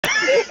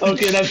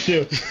Okay, that's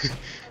true.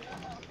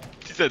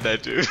 He said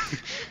that too.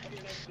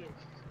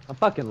 I'm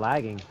fucking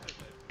lagging.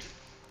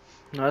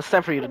 No, it's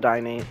time for you to die,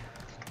 Nate.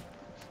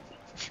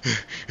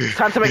 It's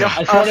time to make a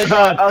I swear to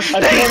God. I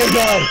steak. swear to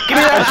God. Give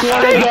me that I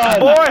swear steak,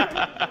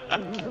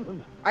 to God.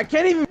 boy. I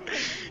can't even.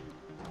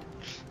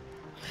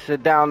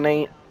 Sit down,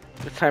 Nate.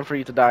 It's time for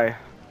you to die.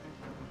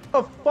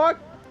 What the fuck?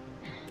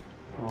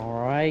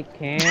 Alright,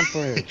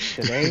 campers.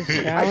 Today's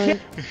challenge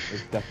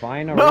is to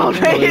find a Bro,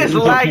 reason Nate to is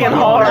leave lagging the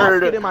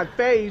hard. basket in my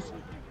face.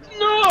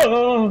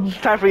 No. It's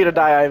time for you to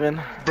die,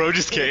 Ivan. Bro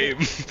just came.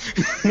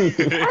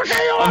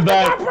 I'm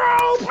back.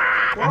 Oh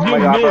my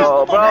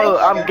God, bro,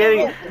 I'm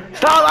getting.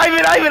 Stop,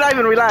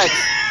 Ivan, relax.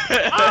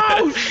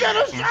 Oh shit! I'm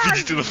gonna feed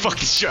you to the fucking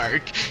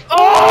shark.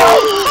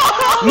 Oh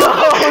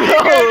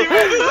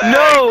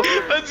no!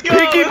 Let's go.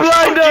 Peaky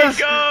Blinders.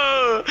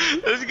 Go.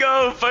 Let's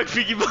go. Fuck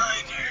Peaky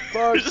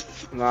Blinders.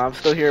 No, I'm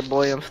still here,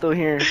 boy. I'm still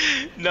here.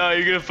 No,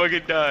 you're gonna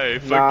fucking die.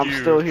 Fuck Nah, you.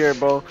 I'm still here,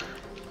 bro.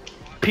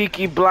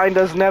 Peaky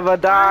Blinders never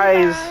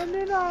dies.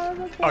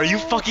 Are you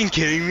fucking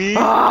kidding me?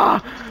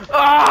 Ah!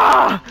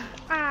 Ah!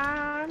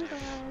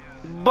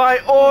 By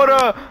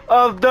order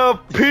of the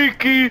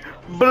Peaky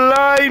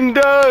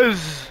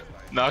Blinders.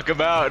 Knock him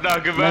out.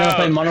 Knock him Am I gonna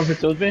play out. Mono for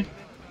Tuesday?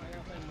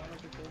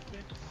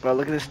 Bro,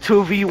 look at this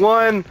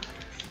 2v1.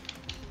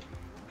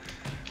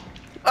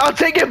 I'll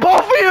take it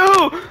both of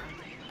you.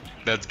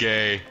 That's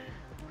gay.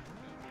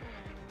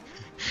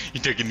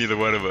 You're taking neither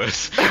one of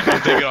us.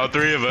 I'm taking all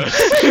three of us.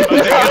 I'm taking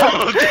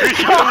all three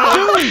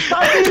of us. Dude,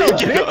 stop being a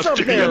bitch up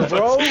there,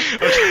 bro.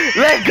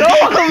 Let go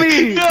of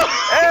me. No.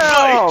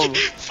 Damn.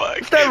 Fuck.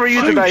 It's time for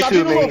you to Dude, die stop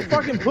too, being a little Nate.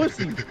 fucking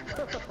pussy.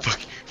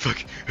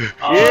 Fuck.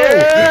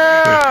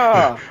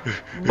 Yeah!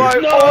 By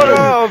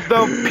order of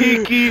the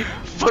Peaky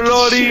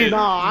Bloody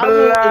Nah, I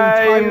will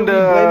entirely blame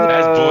Blinders.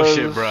 That's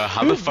bullshit, bro.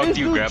 How the Dude, fuck this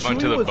do you dude grab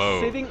onto Chewy the was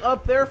boat? sitting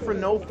up there for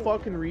no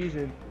fucking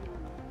reason.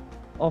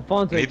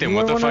 Alfonso, Nathan, you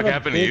what are the one fuck of the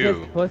happened to biggest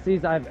you?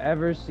 pussies I've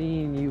ever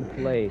seen you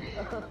play.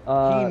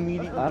 I don't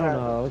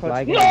know. I was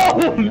like,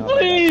 No,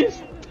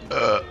 please.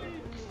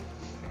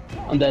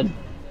 I'm dead.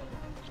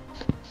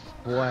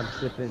 Boy, I'm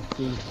sipping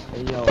tea.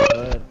 Hey yo,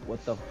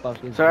 what the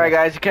fuck is Sorry that?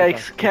 guys, you What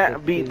the can't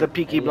fuck beat is- the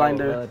Peaky hey, yo,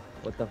 Blinder. bud,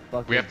 what the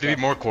fuck We is have to be that?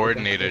 more What the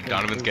coordinated. fuck is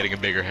Donovan's that? getting a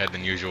bigger head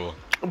than usual.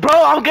 Bro,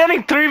 I'm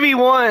getting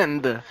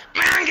 3v1'd.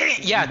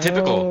 Yeah,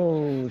 typical.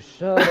 Oh,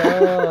 shut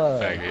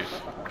up. Faggot.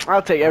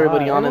 I'll take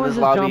everybody on in Everyone this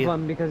just lobby. jump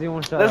on because he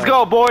won't shut Let's up.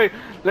 go, boy.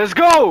 Let's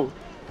go.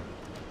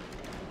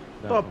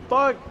 The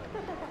fuck?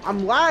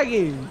 I'm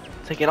lagging.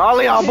 Taking all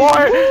of y'all, boy.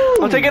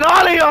 I'm taking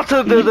all of y'all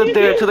to the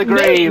Nate,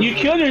 grave. you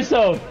killed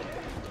yourself.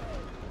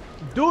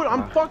 Dude,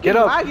 I'm fucking Get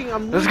up. lagging.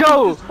 I'm Let's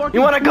literally go. just fucking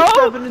You wanna go?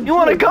 two-stepping into You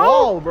wanna a go?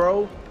 wall,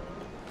 bro.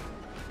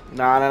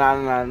 Nah.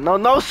 No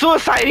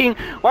suiciding.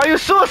 Why are you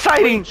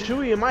suiciding?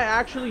 Chewy, am I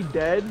actually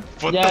dead?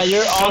 What Yeah, the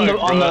you're fuck, on the-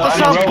 bro? on the-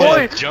 What's on up, the boy?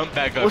 road. Jump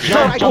back up What's here.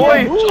 up, I boy?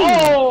 can't move.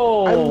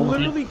 Oh! I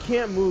literally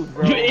can't move,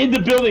 bro. You're in the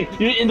building.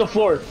 You're in the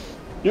floor.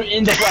 You're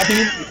in the floor. I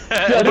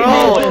think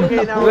Bro,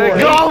 Okay, now let I'm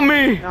go dead. of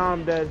me. Now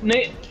I'm dead.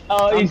 Nate,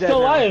 I'm he's dead still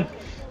now. alive.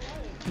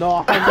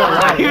 No, I'm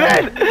not alive.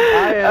 Ivan.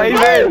 I am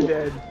Ivan.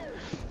 dead.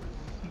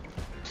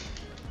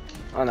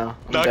 Oh no.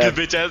 I'm Knock dead.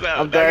 his bitch ass out.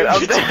 I'm Knock dead. his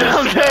I'm bitch dead. ass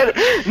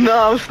I'm dead.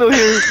 No, I'm still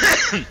here.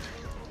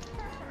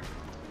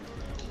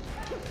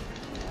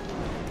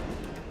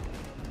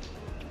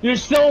 You're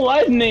still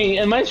alive, Nate,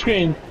 in my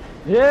screen.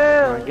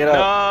 Yeah. Get up.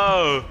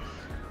 No.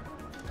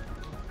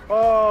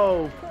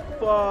 Oh,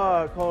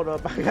 fuck. Hold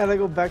up. I gotta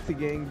go back to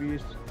Gang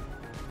Beast.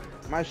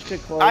 My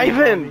shit closed.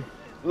 Ivan,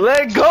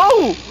 let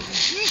go.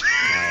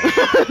 Bro,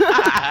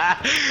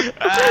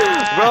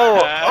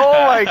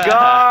 oh my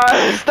God,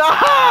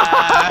 stop!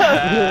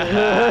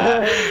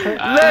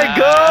 Let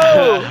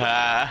go!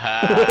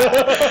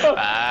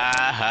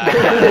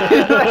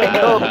 Let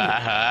go!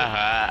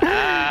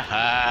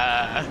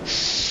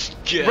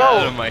 Get Bro,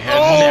 out of my head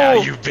oh, now,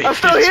 you bitch. I'm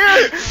still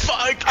here!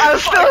 Fuck! I'm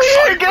still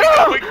here, get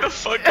up! Wake the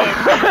fuck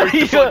up!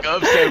 Wake the fuck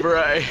up,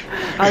 Samurai!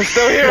 I'm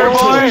still here,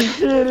 boy!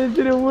 Shit, it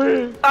didn't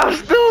work. I'm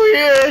still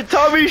here!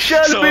 Tommy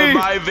Shelby! So am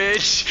I,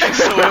 bitch!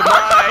 So am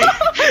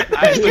I!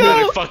 I still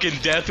got a fucking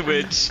death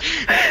witch!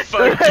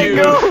 Fuck Let you!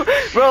 go!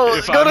 Bro,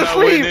 If go I'm to not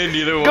sleep! winning,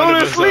 neither one Go of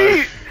to us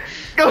sleep!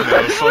 Go are. to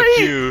No, sleep! fuck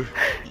you!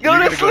 Go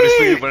You're to gonna go to sleep!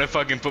 sleep when I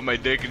fucking put my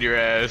dick in your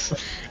ass.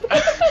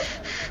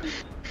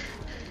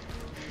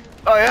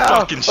 Oh yeah!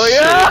 Fucking oh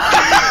yeah!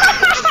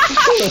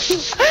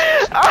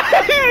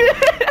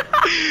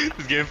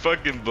 This game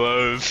fucking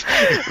blows.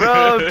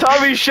 Bro,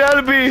 Tommy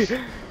Shelby!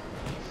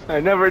 I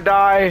never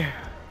die.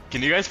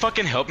 Can you guys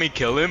fucking help me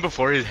kill him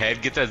before his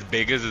head gets as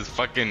big as his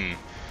fucking...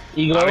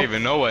 Ego. I don't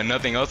even know what.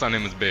 Nothing else on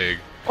him is big.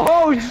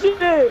 Oh,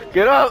 shit.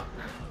 Get up!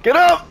 Get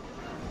up!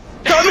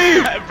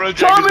 Tommy! Bro,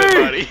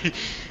 Tommy!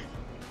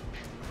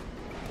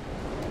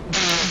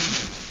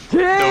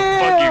 No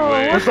fucking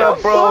way. What's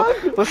up, bro?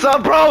 What's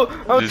up, bro?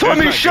 I'm This dude's Tommy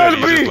not good, He's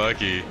Shelby! just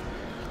lucky.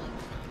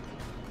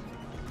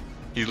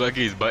 He's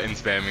lucky he's button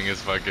spamming is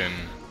fucking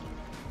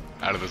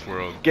out of this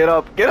world. Get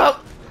up! Get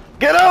up!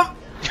 Get up!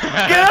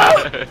 Get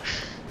up!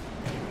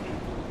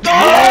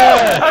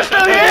 Oh! I'm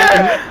still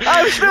here!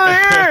 I'm still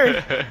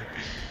here!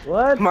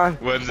 What? Come on.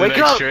 When's the Wake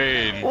next up.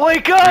 train?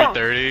 Wake up.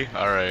 3:30?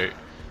 Alright.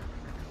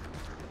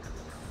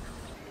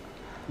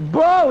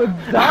 Bro,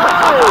 it's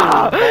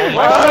dying!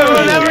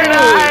 Oh, never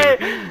die.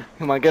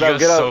 Come on, get up, You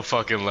get got up. so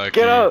fucking lucky.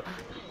 Get up!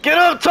 Get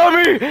up,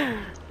 Tommy!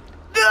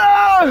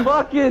 Ah!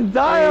 Fucking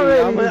die Hey,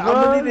 already, I'm bro!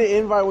 gonna need an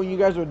invite when you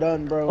guys are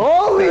done, bro.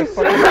 Holy shit!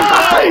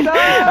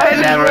 I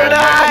never Oh my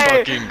die!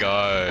 fucking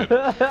god.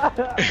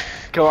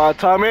 Come on,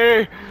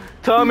 Tommy!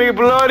 Tommy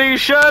Bloody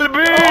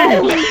Shelby!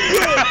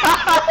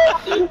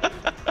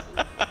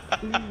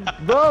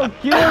 Bro,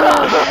 kill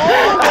him!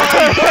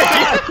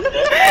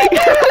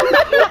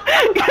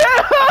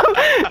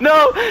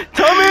 No!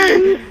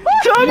 Tommy!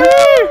 Tommy!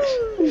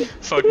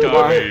 Fuck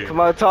Tommy. Come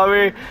on,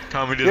 Tommy!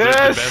 Tommy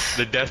deserves Yes.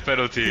 the death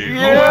penalty.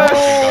 Yes.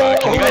 Oh my god.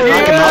 Can you guys Yes.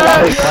 knock him out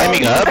while he's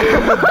climbing up?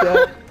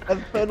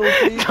 That's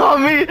penalty.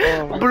 Tommy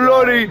Oh my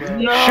Bloody God,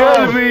 No.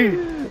 Shelby!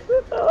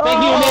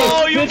 Thank you, Nick.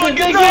 Oh, you Listen, fucking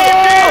thank saved you. him!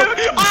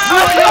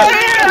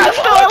 I'm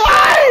still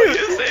alive!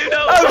 You saved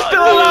I'm Alfonso!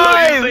 still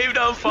alive! You saved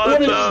What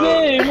a Alfonso!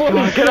 save! What a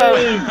Get up!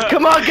 save!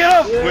 Come on, get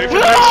up! Wait for No!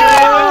 the train!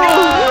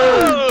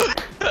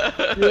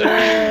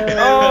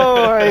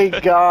 Oh my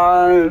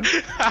god!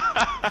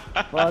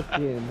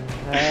 Fucking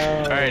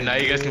hell. Alright, now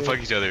you guys can fuck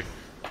each other.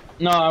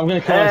 No, I'm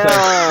gonna kill myself.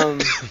 Damn!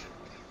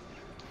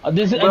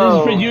 This is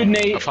Bro. for you,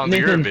 Nate. Alfonso,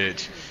 you're a Nathan.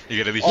 bitch. You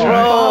gotta be Oh, sure.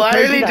 Bro, I crazy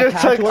really that just catch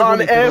took was on when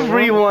he threw it.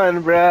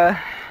 everyone, bruh.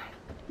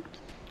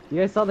 You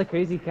guys saw the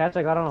crazy catch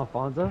I got on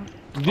Alfonso?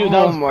 Dude, that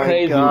Oh was my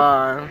crazy.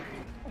 god.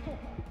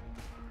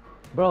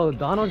 Bro,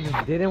 Donald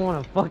just didn't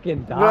want to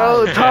fucking die.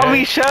 Bro,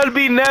 Tommy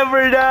Shelby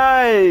never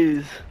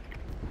dies.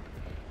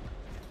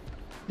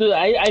 Dude,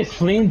 I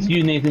flamed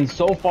you, Nathan,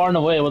 so far and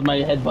away with my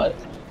headbutt.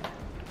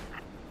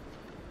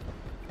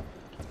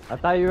 I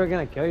thought you were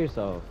gonna kill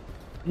yourself.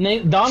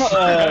 Nate, Donald,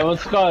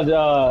 what's it called?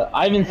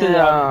 Ivan said,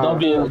 Yeah. don't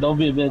be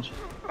a bitch.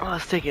 Oh, I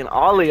was taking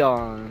Ollie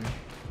on.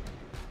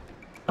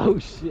 Oh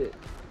shit.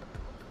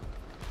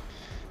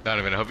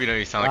 Donovan, I hope you know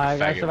you sound I like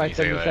got a faggot when you survived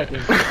say 70 that.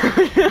 seconds.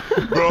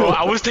 Bro,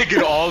 I was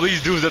taking all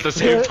these dudes at the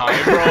same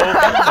time, bro.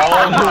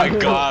 Oh my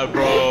god,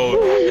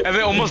 bro. And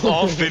they almost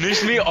all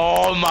finished me?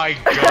 Oh my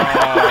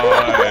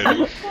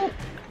god.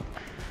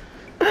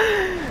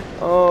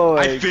 Oh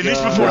my I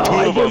finished god. before No, two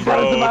I of them, just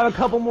gotta bro. survive a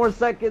couple more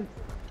seconds.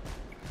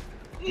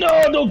 No,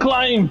 don't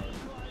climb!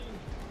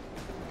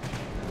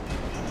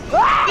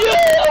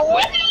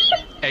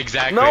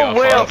 Exactly, No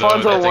way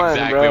Alfonso That's won,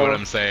 exactly bro. what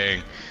I'm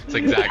saying. That's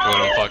exactly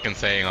what I'm fucking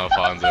saying,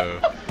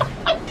 Alfonso.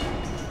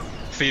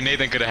 See,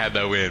 Nathan could have had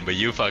that win, but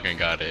you fucking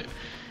got it.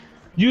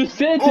 You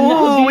said to Ooh,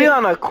 never we be.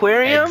 on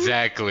aquarium?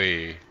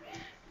 Exactly.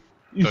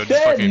 You Don't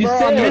just said, fucking, you Bro,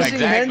 I'm said. missing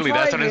exactly, hentai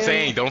that's what I'm again.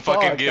 saying. Don't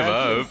fucking Fuck, give that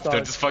up. shit Don't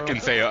sucks, just bro. fucking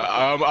say,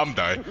 I'm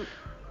done.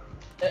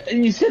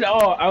 And you said,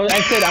 oh, I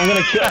said I'm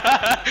gonna kill.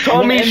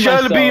 Tommy end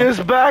Shelby myself.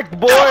 is back,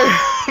 boy!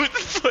 What the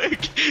fuck?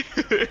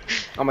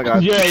 Oh my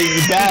god. Yeah,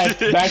 you're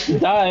back to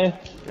die.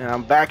 Yeah,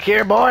 I'm back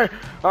here, boy!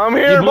 I'm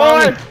here, You boy!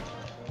 belong.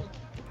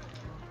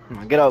 Come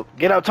on, get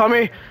up,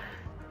 Tommy!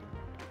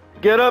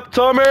 Get up,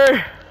 Tommy!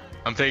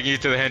 I'm taking you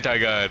to the hentai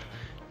god.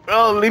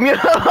 Bro, leave me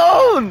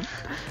alone!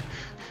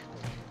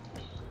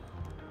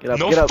 Get up,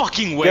 No get up.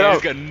 fucking way Get I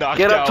up. got knocked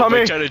Get up, out Tommy.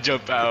 by trying to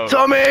jump out.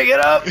 Tommy, get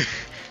up!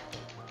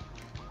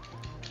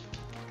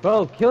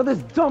 Bro, kill this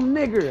dumb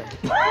nigger.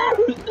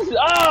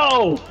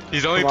 Oh!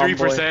 He's only Come on,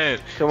 3%.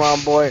 Come on,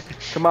 boy.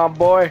 Come on,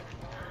 boy.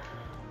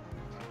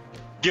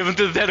 Give him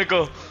to the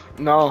tentacle.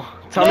 No.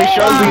 Tommy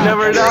Shelby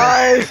never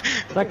dies!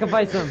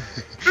 Sacrifice him.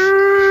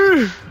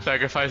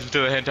 Sacrifice him to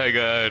the hentai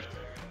god.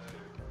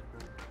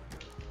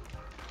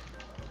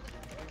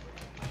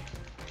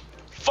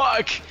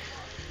 Fuck!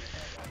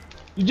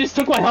 You just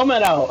took my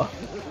helmet out.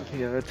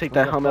 Yeah, take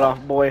that helmet off,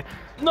 boy.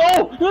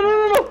 No!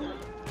 No!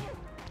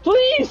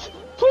 Please!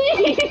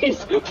 Please!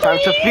 Time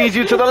to feed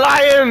you to the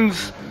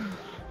lions!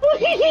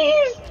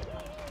 Please!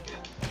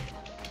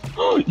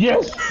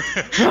 Yes!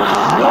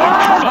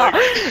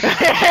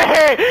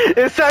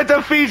 It's time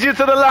to feed you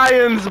to the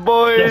lions,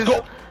 boys! Let's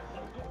go!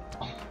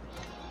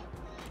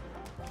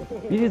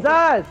 Beat his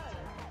ass.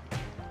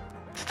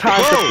 It's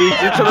time to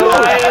feed you to the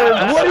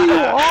lions! What are you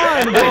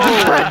on, It's bro?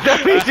 time to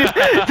feed you to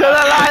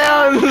the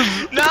lions!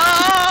 No!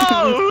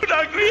 Who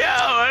knocked me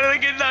out? Why did I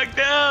get knocked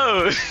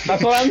out?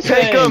 That's what I'm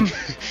saying. Take him!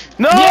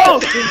 No!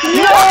 Yes!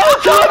 No!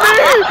 Tommy!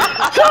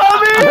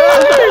 Tommy!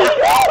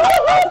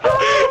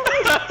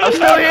 I'm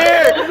still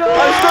here!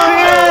 I'm still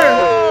here!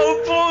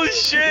 Oh,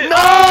 bullshit!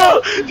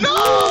 No! No!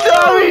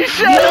 Tommy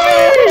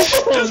Shelby!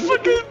 Just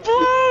fucking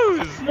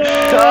blows!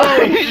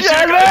 Tommy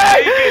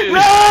Shelby!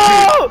 No!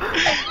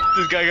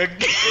 This guy got.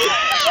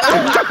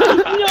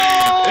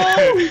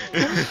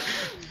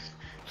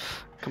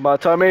 Come on,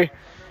 Tommy.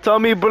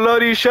 Tommy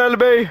Bloody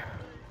Shelby!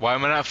 Why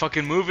am I not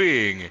fucking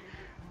moving?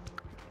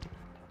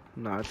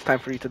 No, it's time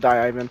for you to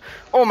die, Ivan.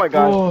 Oh my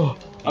god. Oh,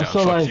 I'm No, so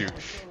fuck alive. you.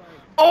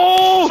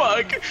 Oh!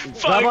 Fuck!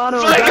 Grab on Fuck! him,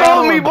 Let Fuck! grab go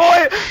of me,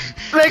 boy!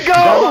 Let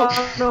go!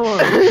 No.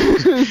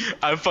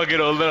 I'm fucking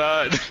holding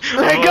on.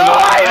 Let I'm go, holding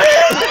Ivan!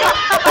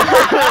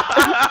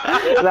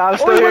 No, I'm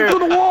still he here. went through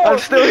the wall. I'm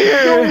still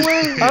here. No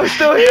way. I'm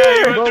still on. Yeah, here.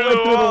 he went through the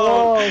wall.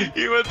 wall.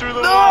 He went through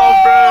the wall,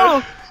 bro.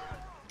 No!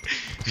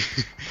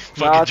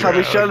 Wow,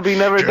 Tommy Shelby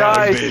never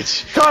dies.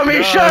 Bitch. Tommy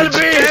No, Shelby!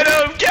 Get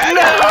him! Get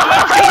No! him!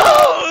 Let's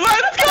go!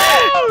 Let's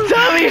go!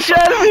 Tommy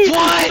Shelby!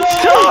 What?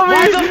 Tommy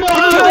Why the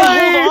fuck do they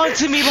hold on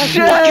to me like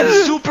fucking Shelby!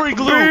 super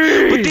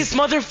glue? But this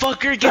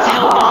motherfucker gets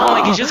held on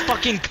like it's just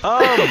fucking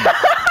cum.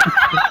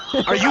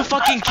 Are you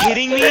fucking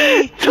kidding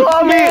me?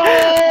 Tommy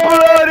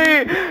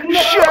bloody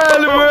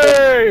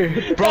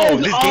Shelby! Bro,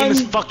 this game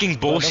is fucking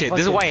bullshit.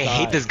 This is why I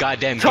hate this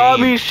goddamn game.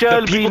 Tommy The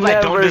Shelby people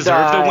that don't never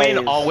deserve to win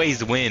dies.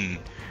 always win.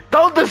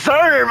 Don't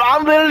deserve!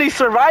 I'm literally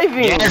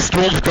surviving! Yes,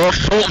 don't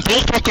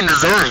fucking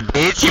deserve,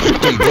 bitch. You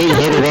fucking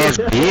big-headed ass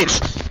bitch.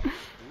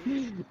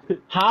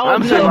 How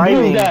I'm did I surviving.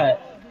 lose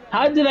that?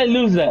 How did I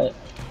lose that?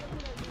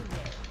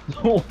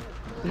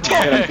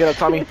 Get up,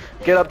 Tommy.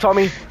 Get up,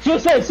 Tommy.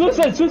 Suicide!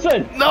 Suicide!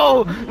 Suicide!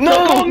 No! Let go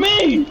No! of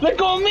me! Let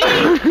go of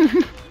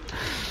me!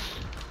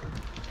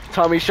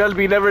 Tommy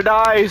Shelby never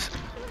dies.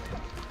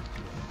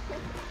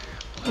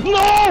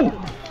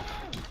 No!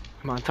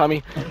 Come on,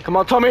 Tommy. Come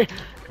on, Tommy.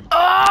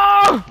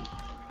 Oh!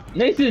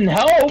 Nathan,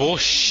 help!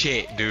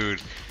 Bullshit,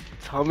 dude.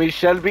 Tommy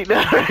Shelby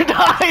never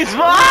dies.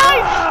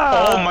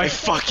 Why? Oh my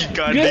fucking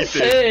god, Good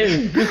Nathan.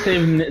 save! Good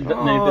save, Nathan.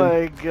 Oh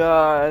my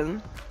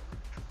god.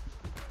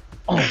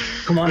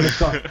 Oh, come on, let's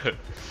go.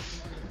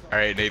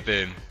 Alright,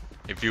 Nathan.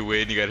 If you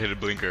win, you gotta hit a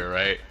blinker,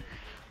 right?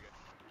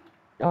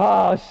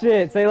 Oh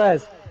shit, say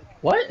less.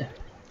 What?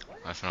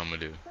 That's what I'm gonna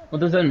do. What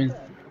does that mean?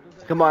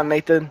 Come on,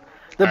 Nathan.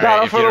 The Alright,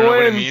 battle if for you the don't know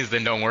what it win. means,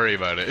 then don't worry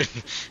about it.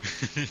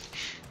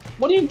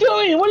 What are you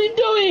doing? What are you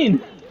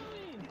doing?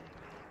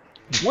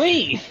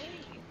 Wait!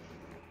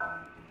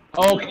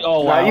 Okay,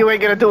 oh wow. Nah, you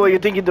ain't gonna do what you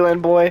think you're doing,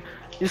 boy.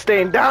 You're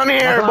staying down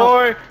here,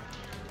 boy.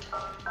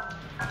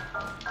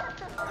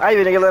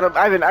 Ivan, they gonna let him.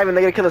 Ivan,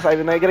 they gonna kill us.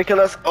 Ivan, they gonna kill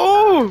us.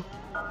 Ooh!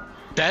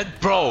 That,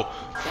 bro,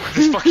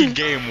 this fucking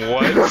game,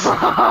 what?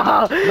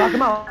 Knock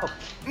him out.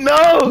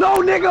 No! No,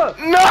 nigga!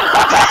 No!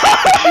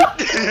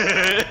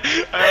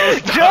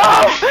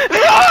 Jump!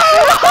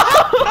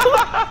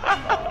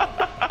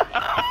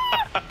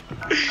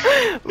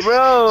 No!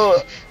 Bro!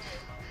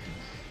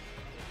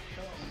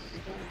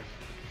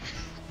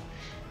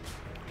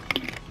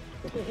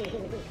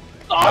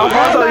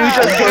 Alfonso, you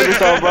just killed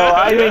yourself, bro.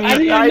 I didn't I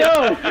didn't even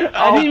know.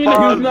 I didn't even know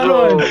he was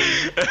another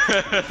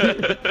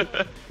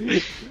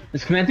one.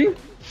 Is connecting?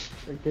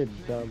 Freaking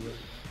dumb.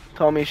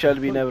 Tommy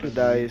Shelby never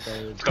dies.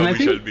 Tommy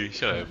Connecting? Shelby,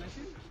 shut up.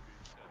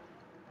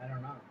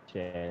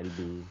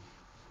 Shelby.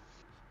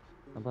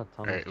 How about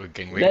Tommy? Alright, look,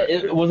 gang,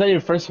 wait. Was that your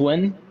first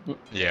win?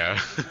 Yeah.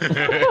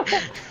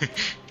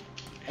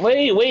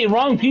 Wait,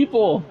 wrong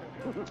people.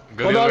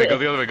 Go the other way, go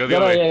the other way, go the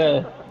other way.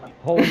 Yeah.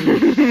 Holy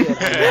shit.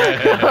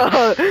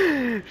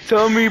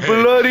 Tommy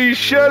bloody Go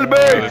Shelby!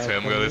 this way,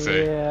 I'm going this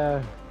way.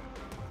 Yeah.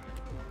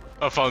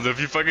 Alfonso, if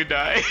you fucking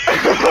die.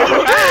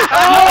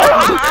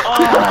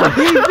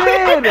 He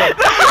did!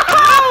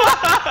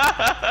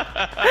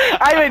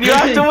 Ivan, you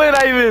have to win,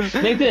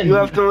 Ivan! Nathan, You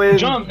have to win.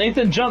 Jump,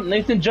 Nathan, jump,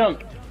 Nathan,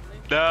 jump.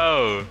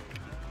 No.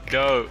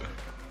 Go.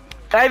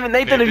 Ivan,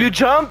 Nathan, if you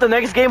jump, the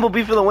next game will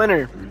be for the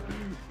winner.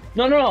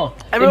 No.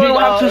 Everyone If you, will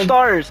have 2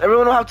 stars.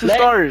 Everyone will have 2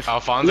 stars.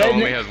 Alfonso Let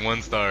only me- has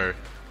 1 star.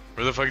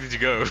 Where the fuck did you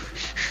go?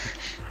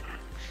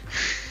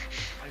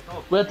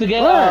 We have to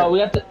get. We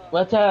have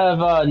to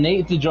have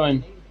Nate to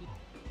join.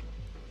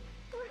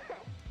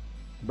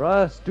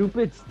 Bruh,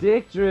 stupid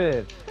stick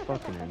drift.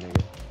 Fucking that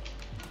nigga.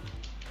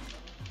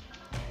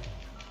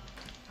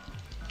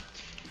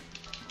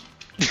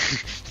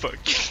 Fuck.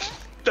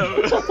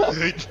 No.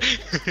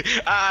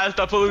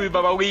 Stop pulling me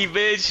by my weave,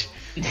 bitch.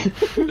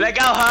 Let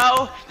go,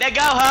 ho. Let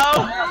go,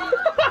 ho.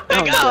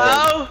 Let go,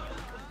 ho.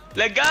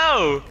 Let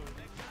go.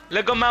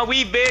 Let go my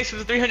weave, bitch. For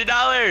the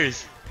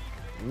 $300.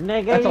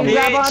 Nigga, That's a you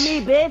grab bitch. on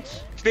me, bitch.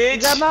 You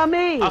Bitch. grab on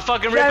me. I'll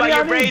fucking rip Grab out your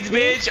on me, braids,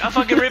 bitch. I'll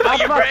fucking rip out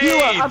your I'll fuck you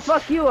up. I'll braids.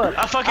 fuck you up.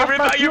 I'll fucking I'll rip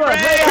fuck out your you up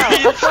braids. right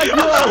now. I'll fuck you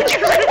I'll up.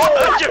 fucking rip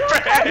out your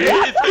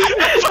braids.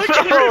 I'll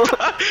fucking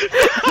rip out.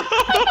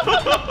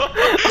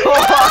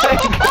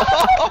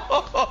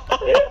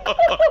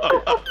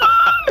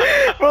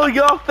 Bro,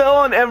 y'all fell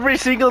on every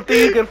single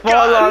thing you could fall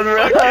God on,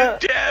 bro.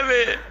 fucking damn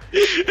it.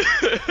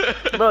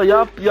 Bro,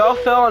 y'all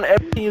fell on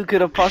everything you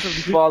could have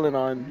possibly fallen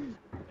on.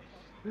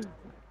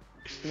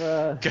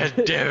 Bruh.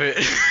 God damn it.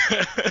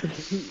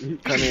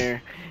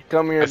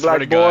 Come here, I swear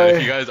to black God, boy.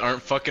 if you guys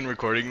aren't fucking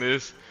recording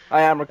this,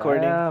 I am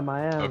recording. I am.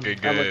 okay, I'm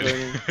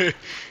good.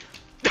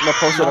 I'm gonna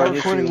post it Our on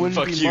recording YouTube. wouldn't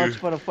Fuck be you. much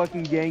but a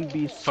fucking gang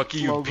beast. Fuck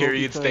you, logo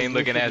period because stain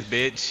looking this ass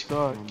shit bitch. sucks. Come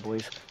on,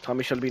 boys.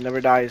 Tommy Shelby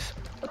never dies.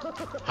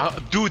 How,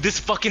 dude, this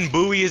fucking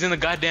buoy is in the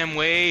goddamn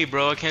way,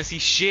 bro. I can't see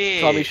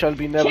shit. Tommy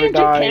Shelby never Change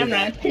dies. your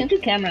camera. Change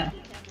your camera.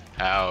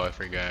 How? I Oh,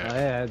 forgot.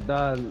 yeah, It's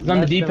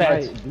on the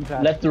D-pads.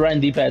 Left to right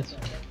and D-pads.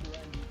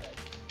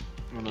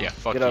 Yeah,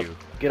 fuck Get up. you.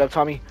 Get up,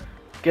 Tommy.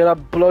 Get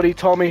up, bloody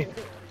Tommy. Get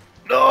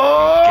No,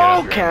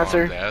 up your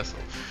cancer. mom's asshole.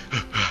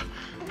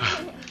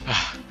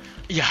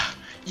 Yeah.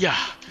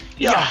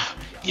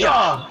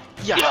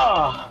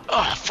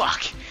 Oh,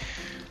 fuck.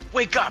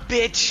 Wake up,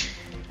 bitch.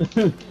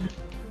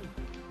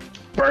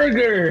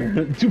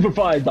 Burger! 2 for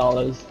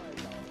 $5.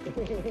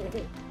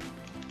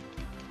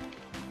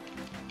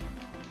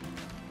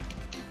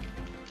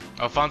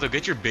 Alfonso,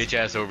 get your bitch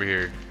ass over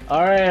here.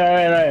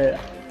 Alright.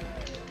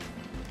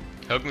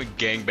 Help me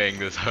gangbang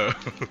this hoe.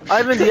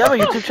 Ivan, do you have a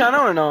YouTube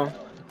channel or no?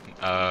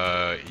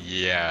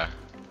 Yeah.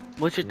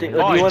 What's your thing?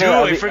 Oh, I do.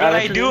 I forgot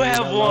I do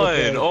have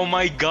one. Oh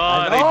my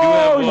god, I do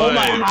have one. Oh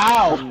my,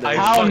 how? I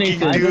How, fucking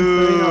Nathan?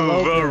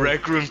 do, bro.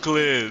 Rec room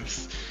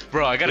clips.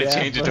 Bro, I gotta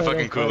change it to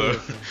fucking Kulo.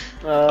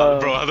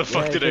 Bro, how the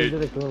fuck did I?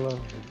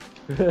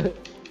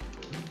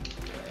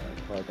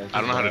 I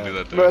don't know how to do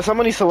that though. Bro,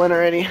 someone needs to win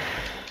already.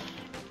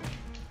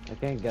 I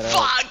can't get out.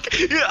 Fuck!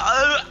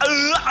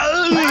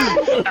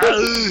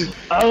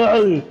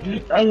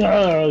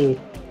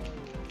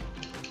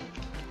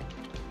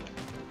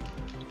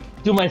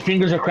 Dude, my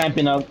fingers are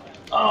cramping up.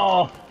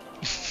 Oh.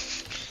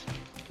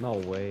 No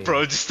way.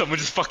 Bro, someone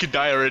just fucking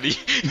die already.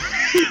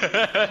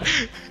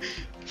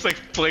 It's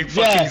like playing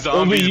fucking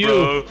zombies,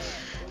 bro.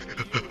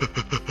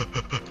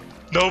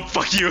 No,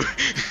 fuck you.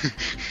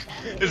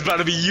 It's about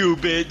to be you,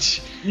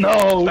 bitch.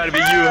 No. About to be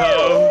you,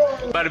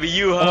 ho. About to be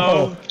you,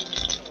 ho.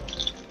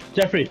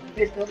 Jeffrey.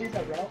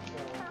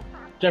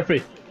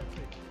 Jeffrey.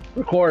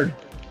 Record.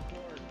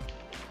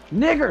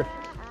 Nigger!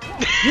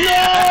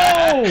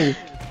 No!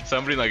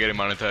 Somebody not getting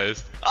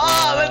monetized.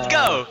 Oh, let's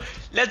go.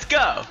 Let's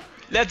go.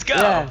 Let's go.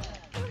 Yeah.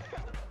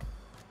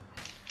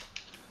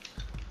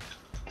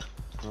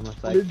 I'm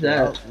What is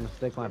that? I'm gonna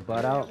stick my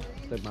butt out.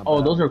 Stick my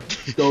Oh, butt those are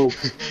dope.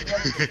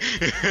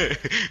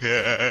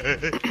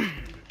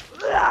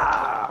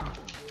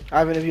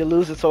 Ivan, if you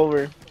lose, it's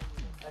over.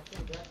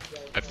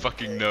 I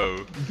fucking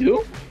know. You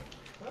do?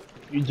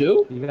 You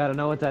do? You gotta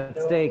know what's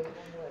at stake.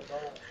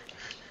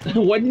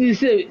 What did you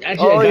say?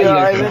 Actually, Oh, I got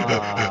yeah, you. Ivan.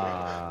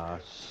 Ah,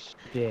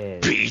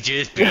 shit.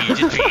 Peaches.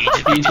 Peaches.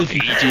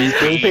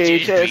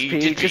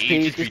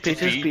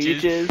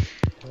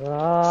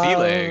 Sea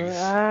legs.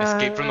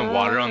 Escape from the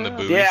water on the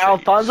booty. Yeah,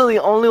 Alfonso, the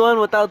only one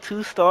without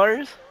 2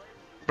 stars.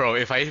 Bro,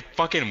 if I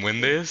fucking win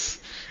this,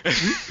 I'm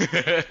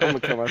gonna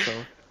kill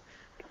myself.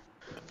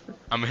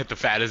 I'm gonna hit the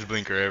fattest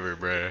blinker ever,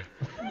 bro.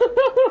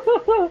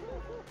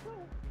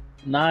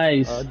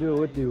 Nice. I'll do it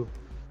with you.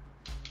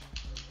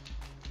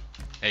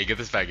 Hey, get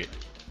this faggot.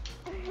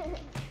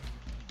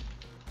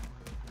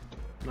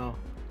 No.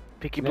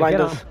 Peaky Yeah, get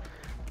Blinders. him.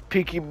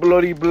 Peaky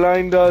Bloody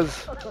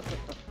Blinders.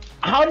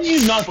 How did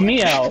you knock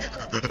me out?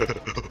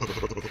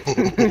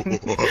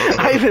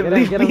 Ivan,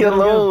 leave get me him.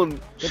 alone.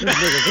 Get this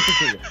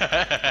nigga,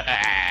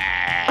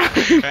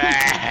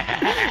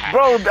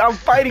 Bro, I'm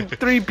fighting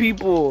 3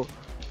 people.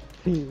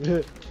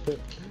 If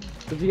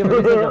you're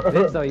gonna be such a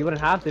bitch though, you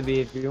wouldn't have to be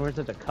if you weren't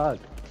such a cuck.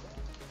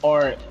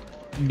 Or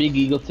big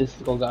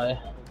egotistical guy.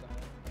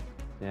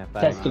 Yeah,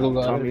 Testicle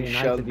guy. It would be nice if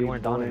Shelby you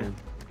weren't boy. Donovan.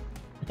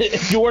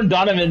 If you weren't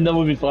Donovan, that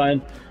would be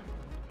fine.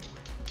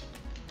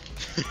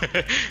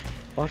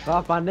 Fuck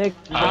off, my Nick.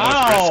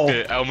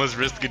 I almost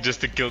risked it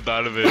just to kill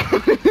Donovan.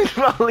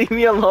 Bro, leave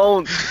me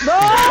alone.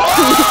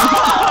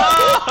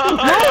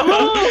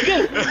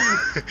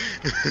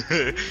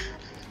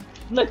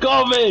 Let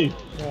go of me!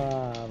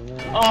 Oh,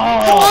 man. Oh!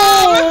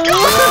 Let's go!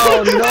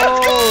 Oh,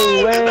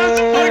 no way! Let's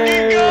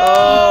fucking go!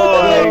 Oh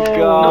my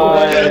god.